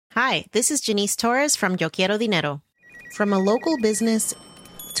Hi, this is Janice Torres from Yo Quiero Dinero. From a local business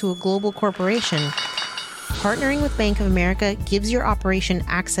to a global corporation, partnering with Bank of America gives your operation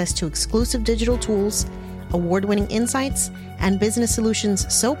access to exclusive digital tools, award-winning insights, and business solutions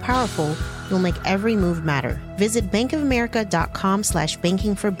so powerful you'll make every move matter. Visit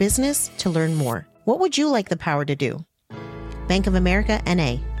bankofamerica.com/banking for business to learn more. What would you like the power to do? Bank of America,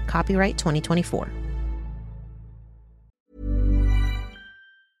 N.A. Copyright 2024.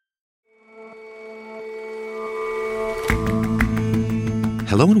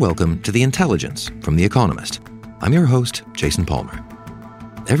 Hello and welcome to The Intelligence from The Economist. I'm your host, Jason Palmer.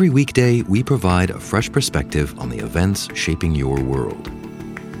 Every weekday, we provide a fresh perspective on the events shaping your world.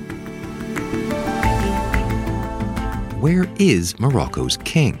 Where is Morocco's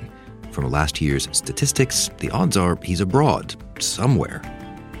king? From last year's statistics, the odds are he's abroad, somewhere.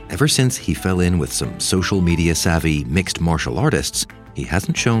 Ever since he fell in with some social media-savvy mixed martial artists, he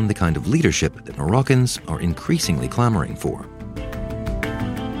hasn't shown the kind of leadership that Moroccans are increasingly clamoring for.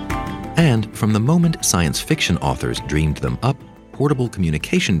 And from the moment science fiction authors dreamed them up, portable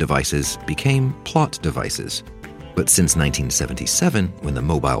communication devices became plot devices. But since 1977, when the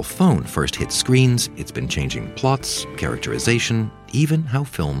mobile phone first hit screens, it's been changing plots, characterization, even how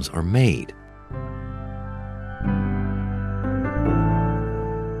films are made.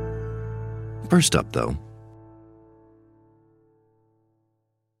 First up, though,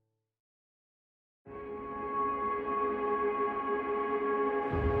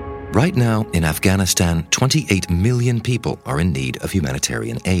 right now, in Afghanistan, 28 million people are in need of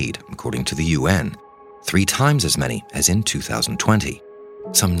humanitarian aid, according to the UN, 3 times as many as in 2020.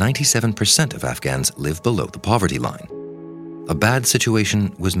 Some 97% of Afghans live below the poverty line. A bad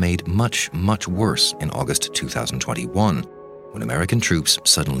situation was made much, much worse in August 2021, when American troops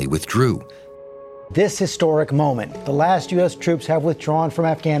suddenly withdrew. This historic moment, the last U.S. troops have withdrawn from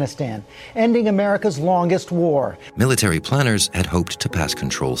Afghanistan, ending America's longest war. Military planners had hoped to pass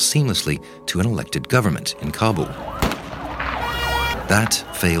control seamlessly to an elected government in Kabul. That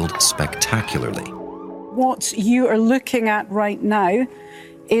failed spectacularly. What you are looking at right now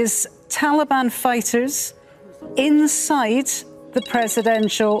is Taliban fighters inside the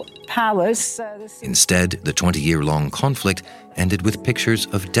presidential palace. Instead, the 20-year-long conflict ended with pictures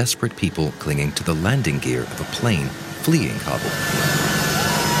of desperate people clinging to the landing gear of a plane fleeing Kabul.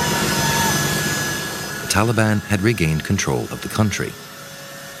 The Taliban had regained control of the country.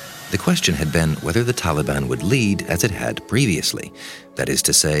 The question had been whether the Taliban would lead as it had previously, that is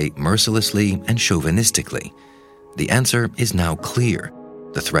to say, mercilessly and chauvinistically. The answer is now clear.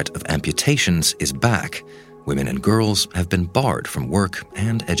 The threat of amputations is back. Women and girls have been barred from work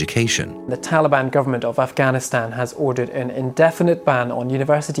and education. The Taliban government of Afghanistan has ordered an indefinite ban on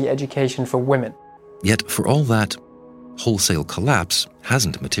university education for women. Yet, for all that, wholesale collapse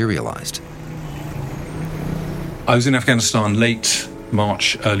hasn't materialized. I was in Afghanistan late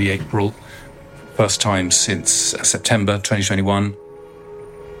March, early April, first time since September 2021.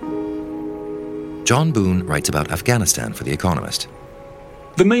 John Boone writes about Afghanistan for The Economist.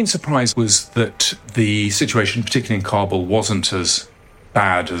 The main surprise was that the situation, particularly in Kabul, wasn't as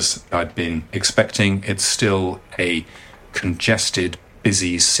bad as I'd been expecting. It's still a congested,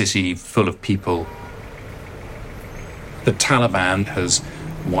 busy city full of people. The Taliban has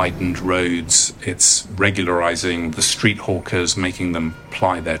widened roads. It's regularizing the street hawkers, making them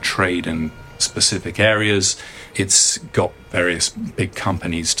ply their trade in specific areas. It's got various big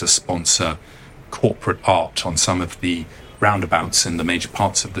companies to sponsor corporate art on some of the roundabouts in the major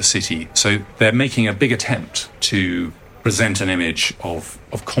parts of the city. So they're making a big attempt to present an image of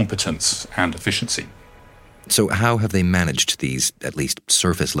competence and efficiency. So how have they managed these, at least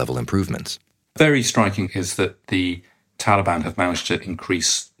surface-level improvements? Very striking is that the Taliban have managed to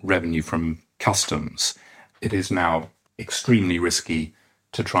increase revenue from customs. It is now extremely risky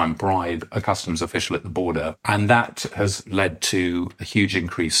to try and bribe a customs official at the border. And that has led to a huge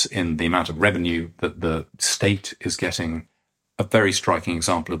increase in the amount of revenue that the state is getting. A very striking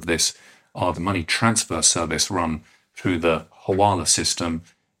example of this are the money transfer service run through the Hawala system.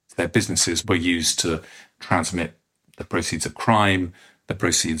 Their businesses were used to transmit the proceeds of crime, the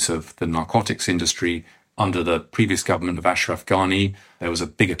proceeds of the narcotics industry. Under the previous government of Ashraf Ghani, there was a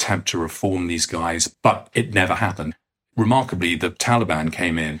big attempt to reform these guys, but it never happened. Remarkably, the Taliban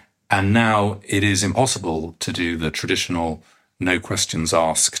came in, and now it is impossible to do the traditional no questions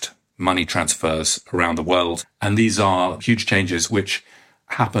asked money transfers around the world. And these are huge changes which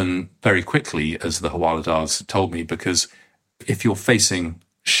happen very quickly, as the Hawaladars told me, because if you're facing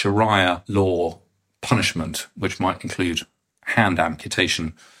Sharia law punishment, which might include hand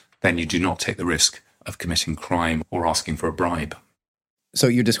amputation, then you do not take the risk of committing crime or asking for a bribe. So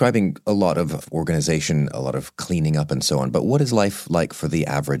you're describing a lot of organization, a lot of cleaning up and so on, but what is life like for the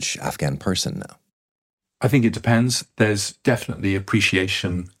average Afghan person now? I think it depends. There's definitely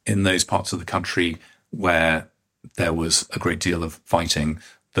appreciation in those parts of the country where there was a great deal of fighting,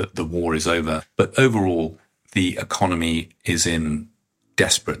 that the war is over. But overall, the economy is in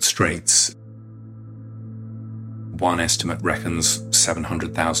desperate straits. One estimate reckons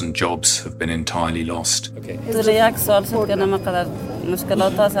 700,000 jobs have been entirely lost. I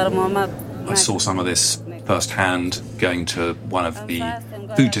saw some of this firsthand going to one of the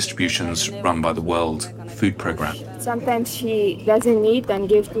food distributions run by the World Food Programme. Sometimes she doesn't eat and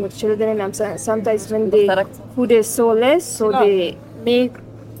gives to her children, and sometimes when the food is so less, so they make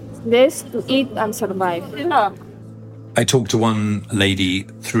less to eat and survive. I talked to one lady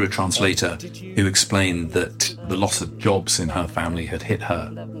through a translator who explained that the loss of jobs in her family had hit her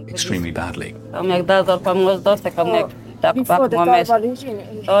extremely badly. Before the Taliban regime,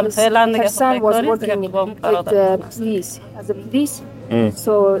 her son was working with the police, as a police.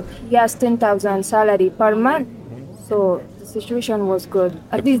 So he has 10,000 salary per month. So the situation was good.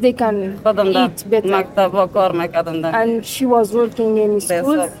 At least they can eat better. And she was working in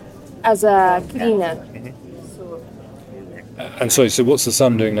school as a cleaner. And so what's the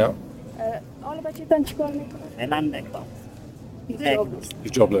son doing now?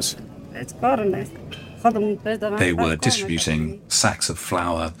 He's jobless. They were distributing sacks of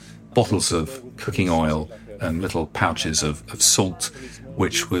flour, bottles of cooking oil, and little pouches of salt,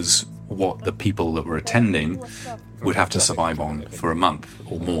 which was what the people that were attending would have to survive on for a month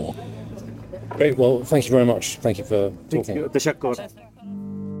or more. Great, well, thank you very much. Thank you for talking.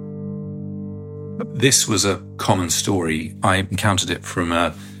 This was a common story. I encountered it from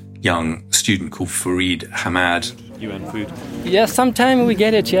a young student called Fareed Hamad. UN food. Yeah, sometimes we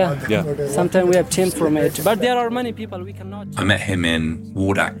get it, yeah. Sometimes we obtain from it. But there are many people we cannot. I met him in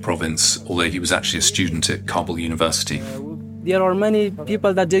Wardak province, although he was actually a student at Kabul University. There are many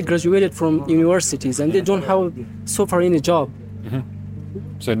people that they graduated from universities and they don't have so far any job.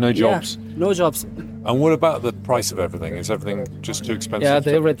 So no jobs? Yeah, no jobs. And what about the price of everything? Is everything just too expensive?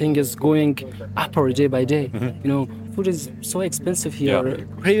 Yeah, everything is going up day by day. You know, food is so expensive here. Yeah.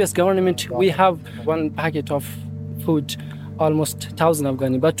 Previous government, we have one packet of food, almost 1,000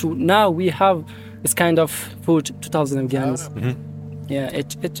 Afghani. But now we have this kind of food, 2,000 Afghanis. Yeah,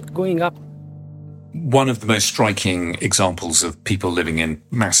 it's going up. One of the most striking examples of people living in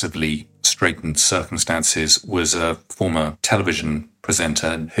massively straitened circumstances was a former television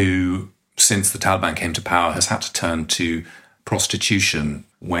presenter who, since the Taliban came to power, has had to turn to prostitution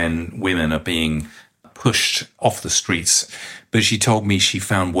when women are being pushed off the streets. But she told me she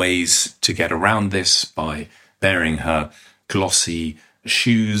found ways to get around this by wearing her glossy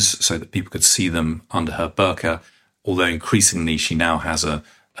shoes so that people could see them under her burqa, although increasingly she now has a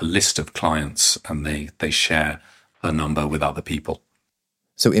list of clients and they share her number with other people.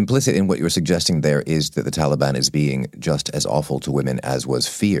 So implicit in what you're suggesting there is that the Taliban is being just as awful to women as was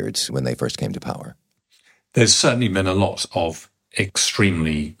feared when they first came to power. There's certainly been a lot of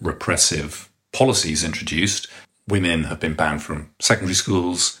extremely repressive policies introduced. Women have been banned from secondary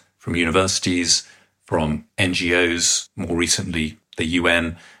schools, from universities, from NGOs, more recently the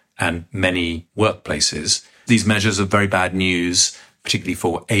UN, and many workplaces. These measures are very bad news, particularly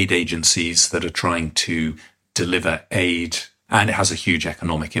for aid agencies that are trying to deliver aid. And it has a huge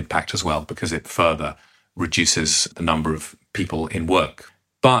economic impact as well because it further reduces the number of people in work.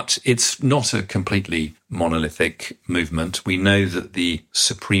 But it's not a completely monolithic movement. We know that the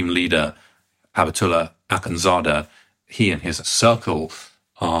supreme leader, Abatullah Akhundzada, he and his circle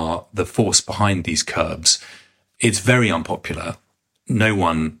are the force behind these curbs. It's very unpopular. No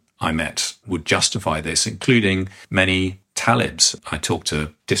one I met would justify this, including many Talibs. I talked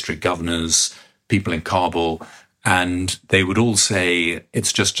to district governors, people in Kabul, and they would all say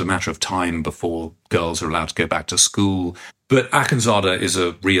it's just a matter of time before girls are allowed to go back to school. But Akhundzada is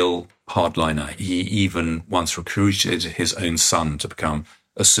a real hardliner. He even once recruited his own son to become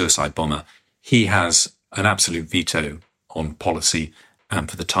a suicide bomber. He has an absolute veto on policy. And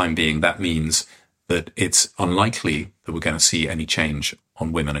for the time being, that means that it's unlikely that we're going to see any change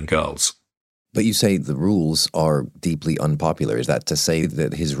on women and girls. But you say the rules are deeply unpopular. Is that to say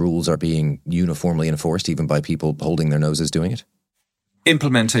that his rules are being uniformly enforced even by people holding their noses doing it?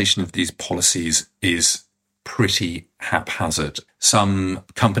 Implementation of these policies is pretty haphazard. Some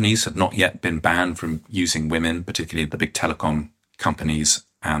companies have not yet been banned from using women, particularly the big telecom companies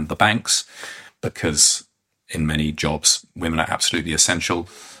and the banks, because in many jobs, women are absolutely essential,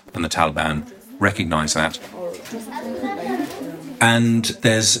 and the Taliban recognize that. And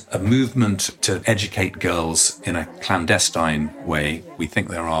there's a movement to educate girls in a clandestine way. We think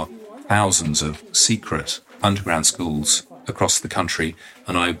there are thousands of secret underground schools across the country,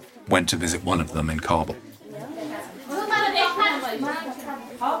 and I went to visit one of them in Kabul.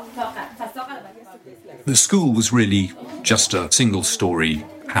 The school was really just a single-storey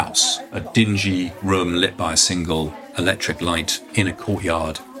house, a dingy room lit by a single electric light in a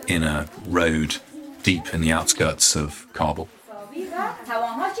courtyard in a road deep in the outskirts of Kabul.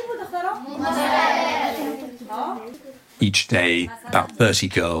 Each day, about 30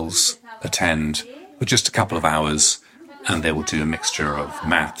 girls attend for just a couple of hours, and they will do a mixture of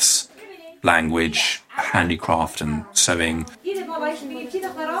maths, language, handicraft and sewing.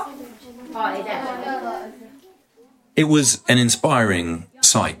 It was an inspiring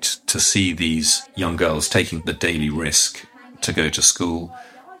sight to see these young girls taking the daily risk to go to school,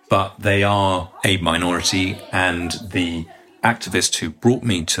 but they are a minority, and the activist who brought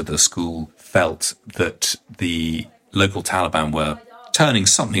me to the school felt that the local Taliban were turning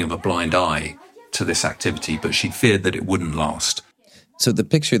something of a blind eye to this activity, but she feared that it wouldn't last. So the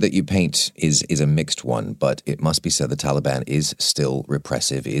picture that you paint is a mixed one, but it must be said the Taliban is still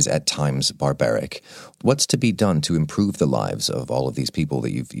repressive, is at times barbaric. What's to be done to improve the lives of all of these people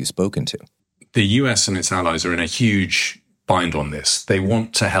that you've spoken to? The US and its allies are in a huge bind on this. They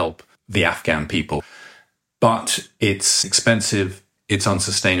want to help the Afghan people, but it's expensive, it's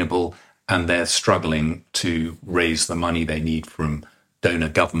unsustainable, and they're struggling to raise the money they need from donor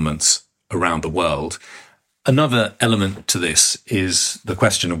governments around the world. Another element to this is the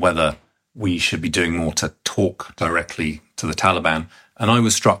question of whether we should be doing more to talk directly to the Taliban. And I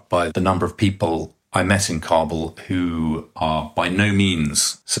was struck by the number of people I met in Kabul who are by no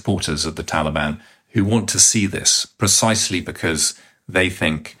means supporters of the Taliban, who want to see this precisely because they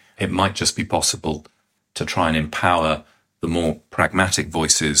think it might just be possible to try and empower the more pragmatic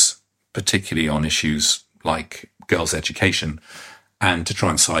voices, particularly on issues like girls' education, and to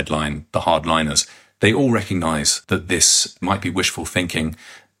try and sideline the hardliners. They all recognise that this might be wishful thinking,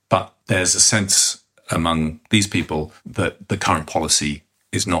 but there's a sense among these people that the current policy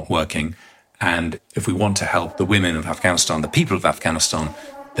is not working. And if we want to help the women of Afghanistan, the people of Afghanistan,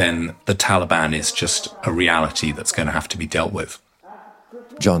 then the Taliban is just a reality that's going to have to be dealt with.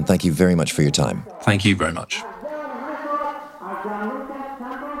 John, thank you very much for your time. Thank you very much.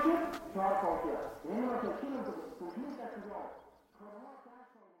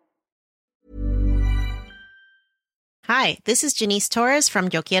 Hi, this is Janice Torres from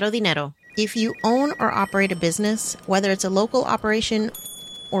Yo Quiero Dinero. If you own or operate a business, whether it's a local operation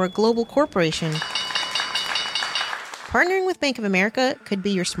or a global corporation, partnering with Bank of America could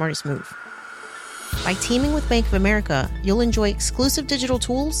be your smartest move. By teaming with Bank of America, you'll enjoy exclusive digital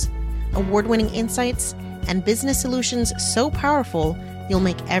tools, award-winning insights, and business solutions so powerful you'll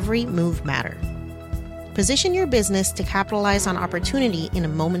make every move matter. Position your business to capitalize on opportunity in a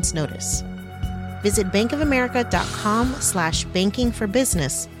moment's notice. Visit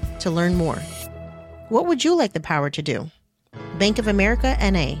bankofamerica.com/bankingforbusiness to learn more. What would you like the power to do? Bank of America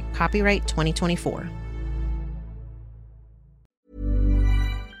N.A., copyright 2024.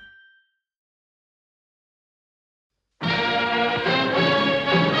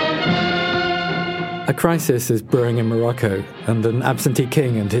 A crisis is brewing in Morocco, and an absentee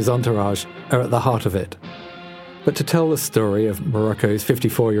king and his entourage are at the heart of it. But to tell the story of Morocco's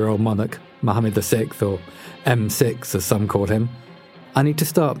 54-year-old monarch, Mohammed VI, or M6 as some called him, I need to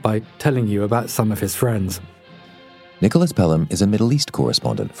start by telling you about some of his friends. Nicholas Pelham is a Middle East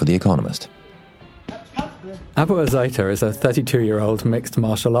correspondent for The Economist. Abu Azaita is a 32-year-old mixed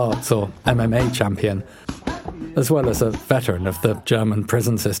martial arts, or MMA champion, as well as a veteran of the German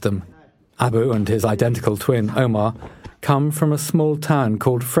prison system. Abu and his identical twin, Omar, come from a small town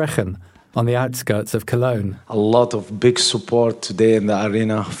called Frechen, on the outskirts of Cologne. A lot of big support today in the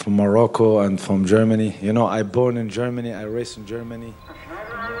arena from Morocco and from Germany. You know, I born in Germany, I raised in Germany.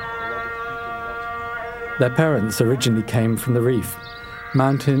 Their parents originally came from the Rif,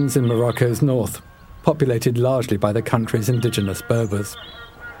 mountains in Morocco's north, populated largely by the country's indigenous Berbers.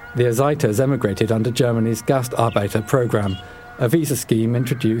 The Azaitas emigrated under Germany's Gastarbeiter program, a visa scheme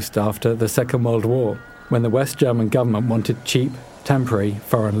introduced after the Second World War, when the West German government wanted cheap, temporary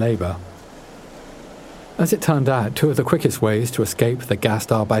foreign labour. As it turned out, two of the quickest ways to escape the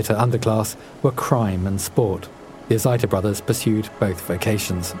Gastarbeiter underclass were crime and sport. The Azaita brothers pursued both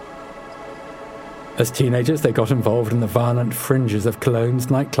vocations. As teenagers, they got involved in the violent fringes of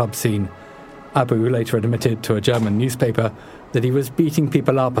Cologne's nightclub scene. Abu later admitted to a German newspaper that he was beating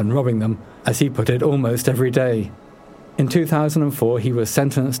people up and robbing them, as he put it, almost every day. In 2004, he was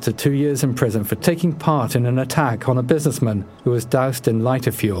sentenced to 2 years in prison for taking part in an attack on a businessman who was doused in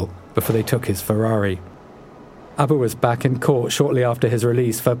lighter fuel before they took his Ferrari. Abu was back in court shortly after his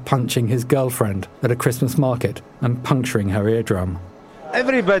release for punching his girlfriend at a Christmas market and puncturing her eardrum.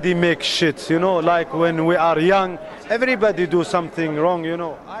 Everybody makes shit, like when we are young, everybody do something wrong,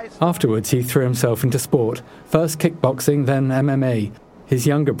 Afterwards, he threw himself into sport, first kickboxing, then MMA. His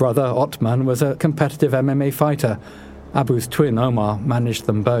younger brother, Otman, was a competitive MMA fighter. Abu's twin, Omar, managed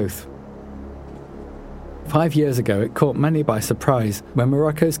them both. 5 years ago, it caught many by surprise when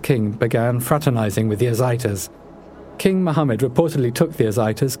Morocco's king began fraternizing with the Azaitas. King Mohammed reportedly took the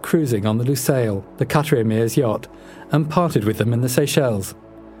Azaitas cruising on the Lusail, the Qatar Emir's yacht, and parted with them in the Seychelles.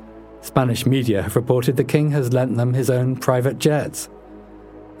 Spanish media have reported the king has lent them his own private jets.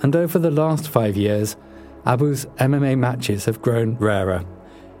 And over the last 5 years, Abu's MMA matches have grown rarer.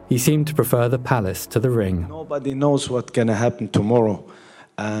 He seemed to prefer the palace to the ring. Nobody knows what's going to happen tomorrow.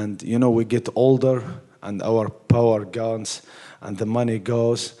 And, we get older and our power goes and the money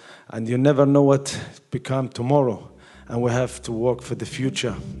goes. And you never know what become tomorrow. And we have to work for the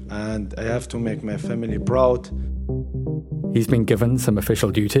future. And I have to make my family proud. He's been given some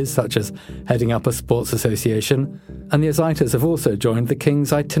official duties, such as heading up a sports association. And the Azaitas have also joined the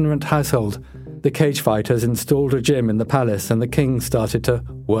king's itinerant household. The cage fighters installed a gym in the palace and the king started to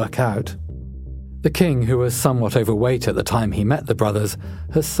work out. The king, who was somewhat overweight at the time he met the brothers,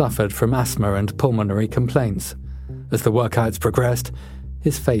 has suffered from asthma and pulmonary complaints. As the workouts progressed,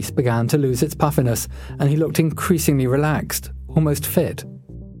 his face began to lose its puffiness and he looked increasingly relaxed, almost fit.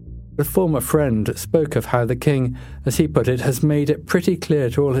 A former friend spoke of how the king, as he put it, has made it pretty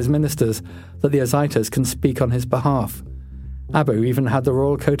clear to all his ministers that the Azaitas can speak on his behalf. Abu even had the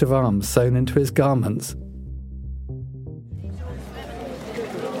royal coat of arms sewn into his garments.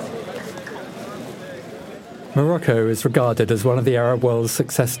 Morocco is regarded as one of the Arab world's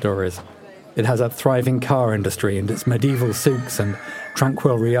success stories. It has a thriving car industry and its medieval souks and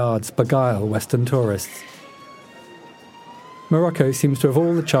tranquil riads beguile Western tourists. Morocco seems to have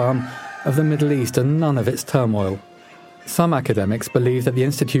all the charm of the Middle East and none of its turmoil. Some academics believe that the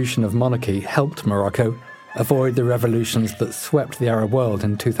institution of monarchy helped Morocco avoid the revolutions that swept the Arab world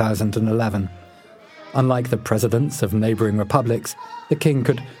in 2011. Unlike the presidents of neighbouring republics, the king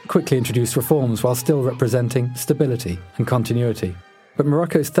could quickly introduce reforms while still representing stability and continuity. But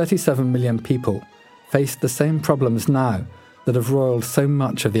Morocco's 37 million people face the same problems now that have roiled so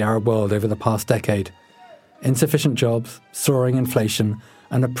much of the Arab world over the past decade. Insufficient jobs, soaring inflation,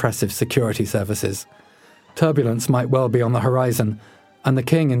 and oppressive security services. Turbulence might well be on the horizon, and the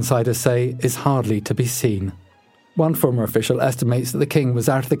king, insiders say, is hardly to be seen. One former official estimates that the king was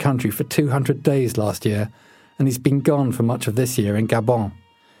out of the country for 200 days last year, and he's been gone for much of this year in Gabon.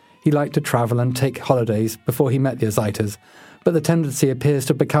 He liked to travel and take holidays before he met the Azaitas, but the tendency appears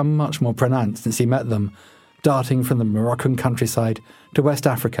to have become much more pronounced since he met them, darting from the Moroccan countryside to West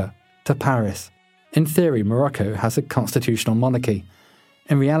Africa to Paris. In theory, Morocco has a constitutional monarchy.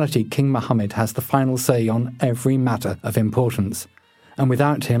 In reality, King Mohammed has the final say on every matter of importance. And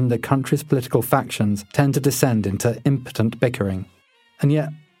without him, the country's political factions tend to descend into impotent bickering. And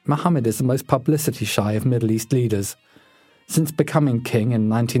yet, Mohammed is the most publicity-shy of Middle East leaders. Since becoming king in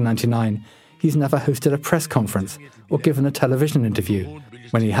 1999, he's never hosted a press conference or given a television interview.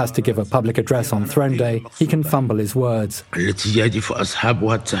 When he has to give a public address on Throne Day, he can fumble his words. His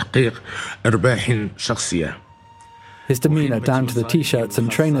demeanour, down to the t-shirts and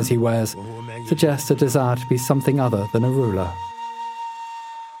trainers he wears, suggests a desire to be something other than a ruler.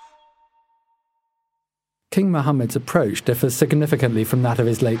 King Mohammed's approach differs significantly from that of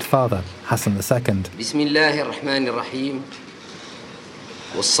his late father, Hassan II.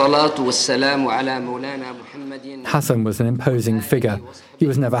 Hassan was an imposing figure. He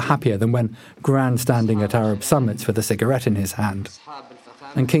was never happier than when grandstanding at Arab summits with a cigarette in his hand.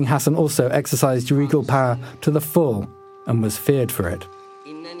 And King Hassan also exercised regal power to the full and was feared for it.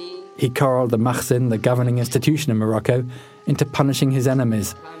 He corralled the Mahsin, the governing institution in Morocco, into punishing his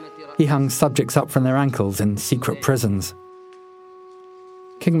enemies. He hung subjects up from their ankles in secret prisons.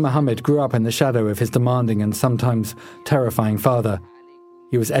 King Mohammed grew up in the shadow of his demanding and sometimes terrifying father.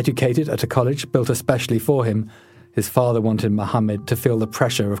 He was educated at a college built especially for him. His father wanted Mohammed to feel the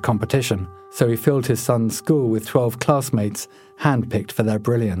pressure of competition, so he filled his son's school with 12 classmates, handpicked for their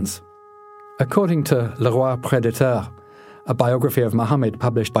brilliance. According to Le Roi Prédateur, a biography of Mohammed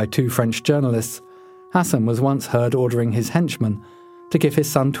published by 2 French journalists, Hassan was once heard ordering his henchmen to give his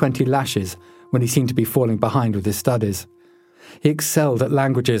son 20 lashes when he seemed to be falling behind with his studies. He excelled at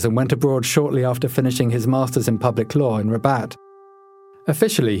languages and went abroad shortly after finishing his master's in public law in Rabat.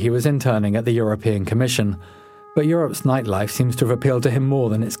 Officially, he was interning at the European Commission, But Europe's nightlife seems to have appealed to him more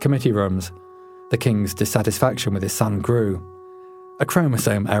than its committee rooms. The king's dissatisfaction with his son grew. A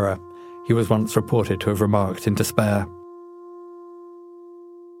chromosome error, he was once reported to have remarked in despair.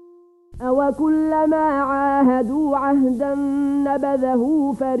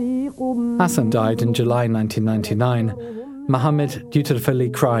 Hassan died in July 1999. Mohammed dutifully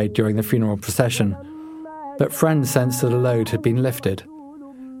cried during the funeral procession, but friends sensed that a load had been lifted.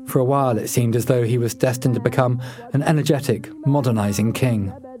 For a while it seemed as though he was destined to become an energetic, modernising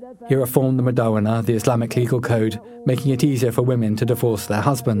king. He reformed the Mudawana, the Islamic legal code, making it easier for women to divorce their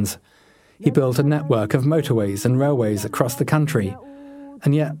husbands. He built a network of motorways and railways across the country.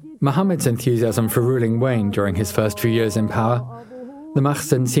 And yet, Mohammed's enthusiasm for ruling waned during his first few years in power. The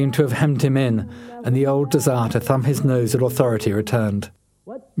Mahsen seemed to have hemmed him in, and the old desire to thumb his nose at authority returned.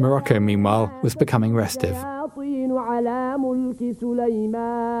 Morocco, meanwhile, was becoming restive.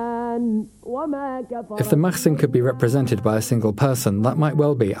 If the Mahsen could be represented by a single person, that might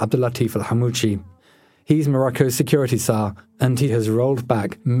well be Abdelatif al-Hamouchi. He's Morocco's security czar, and he has rolled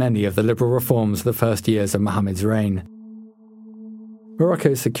back many of the liberal reforms of the first years of Mohammed's reign.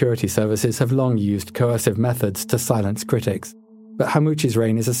 Morocco's security services have long used coercive methods to silence critics, but Hamouchi's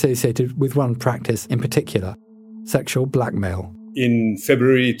reign is associated with one practice in particular: sexual blackmail. In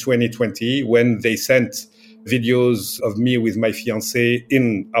February 2020, when they sent videos of me with my fiancée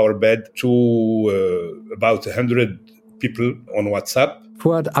in our bed to about 100 people on WhatsApp.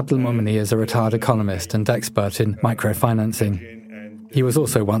 Fouad Abdelmoumeni is a retired economist and expert in microfinancing. He was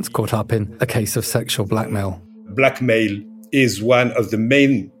also once caught up in a case of sexual blackmail. Blackmail is one of the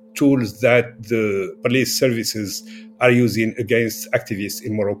main tools that the police services are using against activists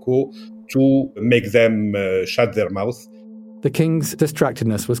in Morocco to make them shut their mouth. The king's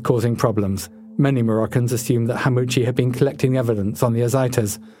distractedness was causing problems. Many Moroccans assumed that Hamouchi had been collecting evidence on the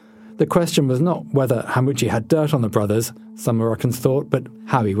Azaitas. The question was not whether Hamouchi had dirt on the brothers, some Moroccans thought, but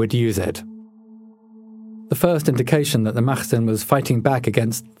how he would use it. The first indication that the Mahsen was fighting back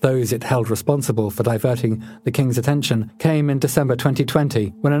against those it held responsible for diverting the king's attention came in December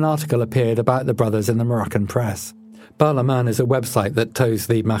 2020, when an article appeared about the brothers in the Moroccan press. Barlaman is a website that toes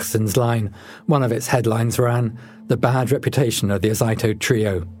the Mahsen's line. One of its headlines ran, "The Bad Reputation of the Azaito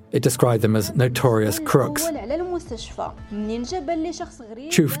Trio." It described them as notorious crooks.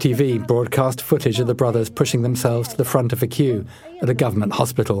 Chouf TV broadcast footage of the brothers pushing themselves to the front of a queue at a government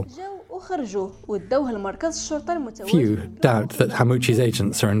hospital. Few doubt that Hamouchi's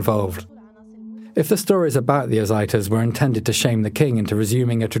agents are involved. If the stories about the Azaitas were intended to shame the king into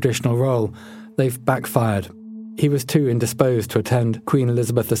resuming a traditional role, they've backfired. He was too indisposed to attend Queen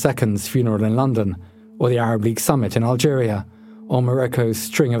Elizabeth II's funeral in London, or the Arab League summit in Algeria, or Morocco's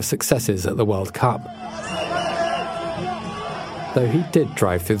string of successes at the World Cup. Though he did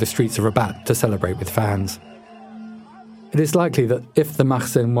drive through the streets of Rabat to celebrate with fans. It is likely that if the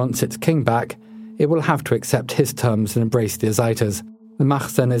Mahsen wants its king back, it will have to accept his terms and embrace the Azaitas. The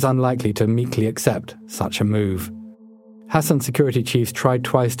Mahsen is unlikely to meekly accept such a move. Hassan's security chiefs tried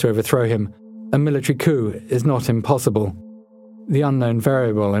twice to overthrow him. A military coup is not impossible. The unknown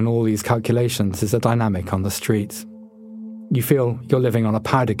variable in all these calculations is the dynamic on the streets. You feel you're living on a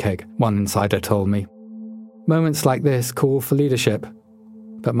powder keg, one insider told me. Moments like this call for leadership,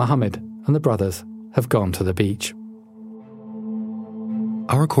 but Mohammed and the brothers have gone to the beach.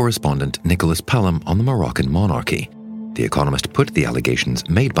 Our correspondent Nicholas Pelham on the Moroccan monarchy. The Economist put the allegations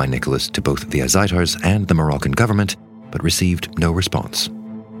made by Nicholas to both the Azaitars and the Moroccan government, but received no response.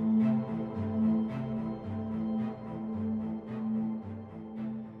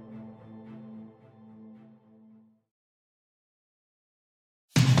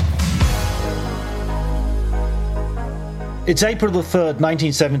 It's April the 3rd,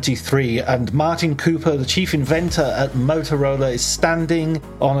 1973, and Martin Cooper, the chief inventor at Motorola, is standing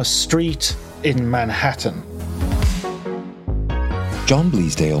on a street in Manhattan. John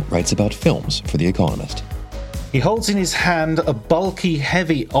Bleasdale writes about films for The Economist. He holds in his hand a bulky,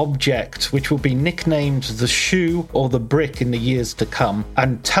 heavy object which will be nicknamed the shoe or the brick in the years to come,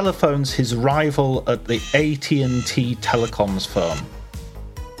 and telephones his rival at the AT&T telecoms firm.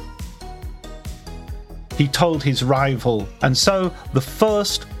 He told his rival, and so the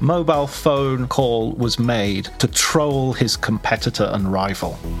first mobile phone call was made to troll his competitor and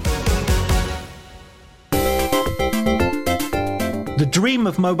rival. The dream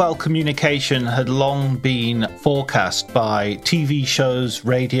of mobile communication had long been forecast by TV shows,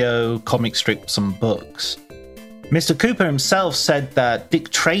 radio, comic strips, and books. Mr. Cooper himself said that Dick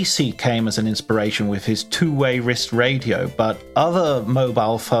Tracy came as an inspiration with his two-way wrist radio, but other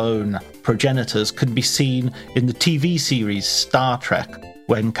mobile phone progenitors could be seen in the TV series Star Trek,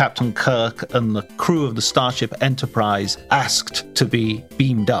 when Captain Kirk and the crew of the Starship Enterprise asked to be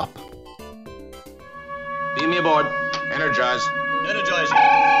beamed up. Beam me aboard. Energize. Energize.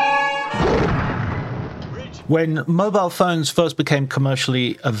 When mobile phones first became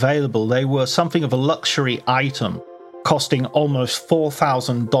commercially available, they were something of a luxury item, costing almost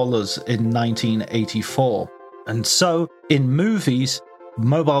 $4,000 in 1984. And so, in movies,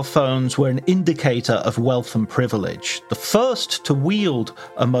 mobile phones were an indicator of wealth and privilege. The first to wield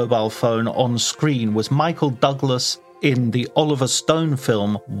a mobile phone on screen was Michael Douglas in the Oliver Stone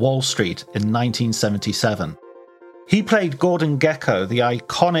film Wall Street in 1977. He played Gordon Gekko, the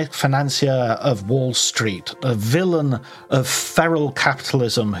iconic financier of Wall Street, a villain of feral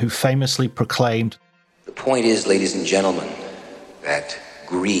capitalism who famously proclaimed, "The point is, ladies and gentlemen, that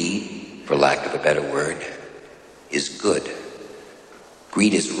greed, for lack of a better word, is good.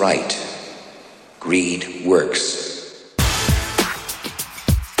 Greed is right. Greed works."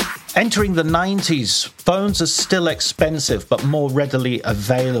 Entering the 90s, phones are still expensive but more readily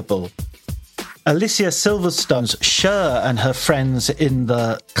available. Alicia Silverstone's Cher and her friends in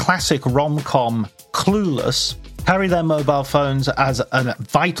the classic rom-com Clueless carry their mobile phones as a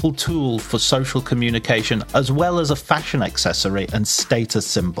vital tool for social communication, as well as a fashion accessory and status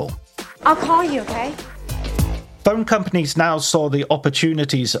symbol. I'll call you, okay? Phone companies now saw the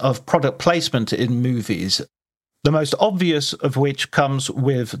opportunities of product placement in movies, the most obvious of which comes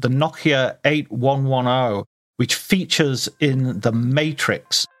with the Nokia 8110, which features in The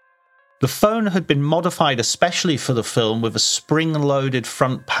Matrix. The phone had been modified especially for the film with a spring-loaded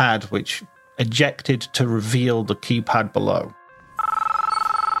front pad which ejected to reveal the keypad below.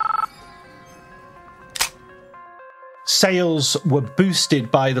 Sales were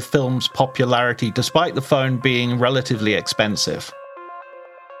boosted by the film's popularity, despite the phone being relatively expensive.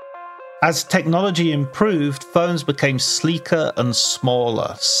 As technology improved, phones became sleeker and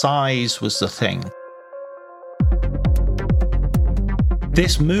smaller. Size was the thing.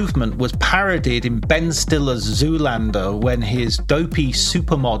 This movement was parodied in Ben Stiller's Zoolander when his dopey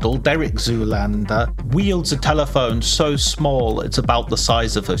supermodel, Derek Zoolander, wields a telephone so small it's about the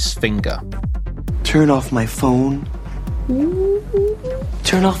size of his finger. Turn off my phone.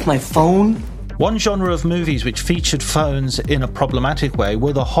 Turn off my phone? One genre of movies which featured phones in a problematic way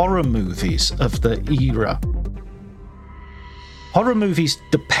were the horror movies of the era. Horror movies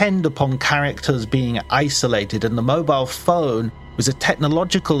depend upon characters being isolated, and the mobile phone was a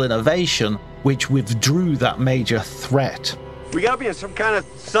technological innovation which withdrew that major threat. We gotta be in some kind of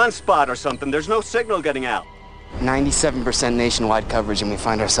sunspot or something. There's no signal getting out. 97% nationwide coverage, and we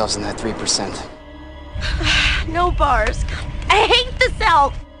find ourselves in that 3%. No bars. I hate the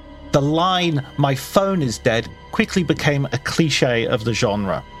cell. The line, "my phone is dead," quickly became a cliche of the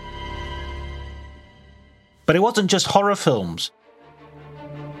genre. But it wasn't just horror films.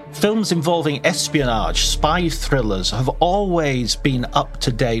 Films involving espionage, spy thrillers have always been up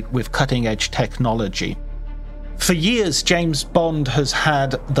to date with cutting-edge technology. For years, James Bond has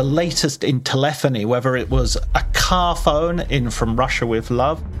had the latest in telephony, whether it was a car phone in From Russia with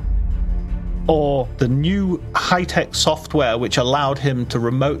Love, or the new high-tech software which allowed him to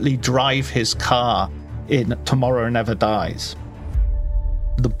remotely drive his car in Tomorrow Never Dies.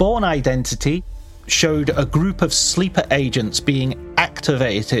 The Bourne Identity showed a group of sleeper agents being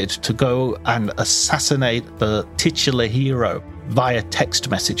activated to go and assassinate the titular hero via text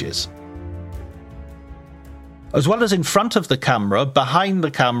messages. As well as in front of the camera, behind the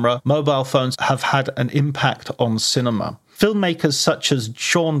camera, mobile phones have had an impact on cinema. Filmmakers such as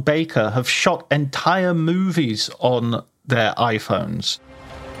Sean Baker have shot entire movies on their iPhones.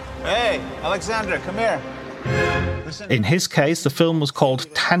 Hey, Alexandra, come here. In his case, the film was called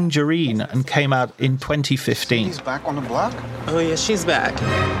Tangerine and came out in 2015. She's back on the block? Oh yeah, she's back.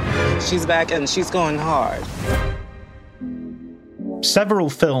 She's back and she's going hard. Several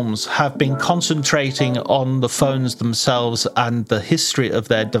films have been concentrating on the phones themselves and the history of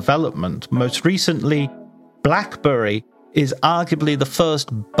their development. Most recently, BlackBerry is arguably the first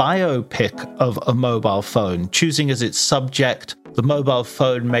biopic of a mobile phone, choosing as its subject the mobile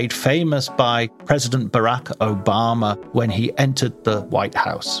phone made famous by President Barack Obama when he entered the White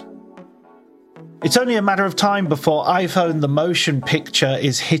House. It's only a matter of time before iPhone the motion picture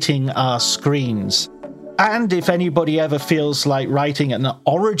is hitting our screens. And if anybody ever feels like writing an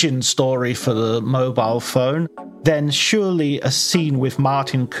origin story for the mobile phone, then surely a scene with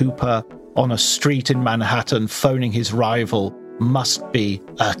Martin Cooper on a street in Manhattan phoning his rival must be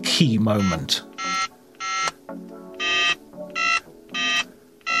a key moment.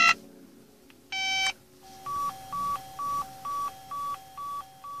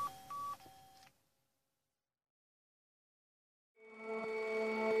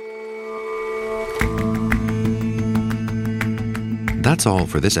 That's all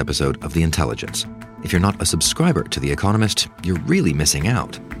for this episode of The Intelligence. If you're not a subscriber to The Economist, you're really missing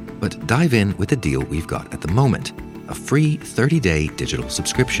out. But dive in with the deal we've got at the moment, a free 30-day digital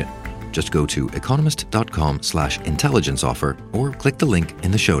subscription. Just go to economist.com/intelligence offer or click the link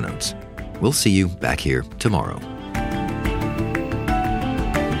in the show notes. We'll see you back here tomorrow.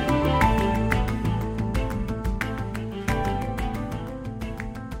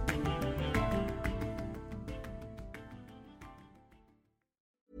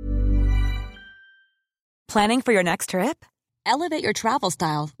 Planning for your next trip? Elevate your travel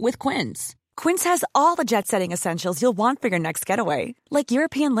style with Quince. Quince has all the jet-setting essentials you'll want for your next getaway, like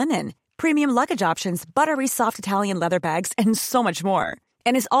European linen, premium luggage options, buttery soft Italian leather bags, and so much more.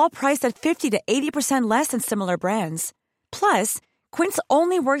 And is all priced at 50 to 80% less than similar brands. Plus, Quince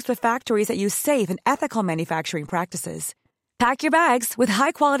only works with factories that use safe and ethical manufacturing practices. Pack your bags with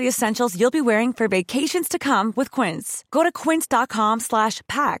high-quality essentials you'll be wearing for vacations to come with Quince. Go to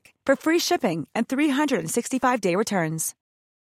quince.com/pack for free shipping and 365-day returns.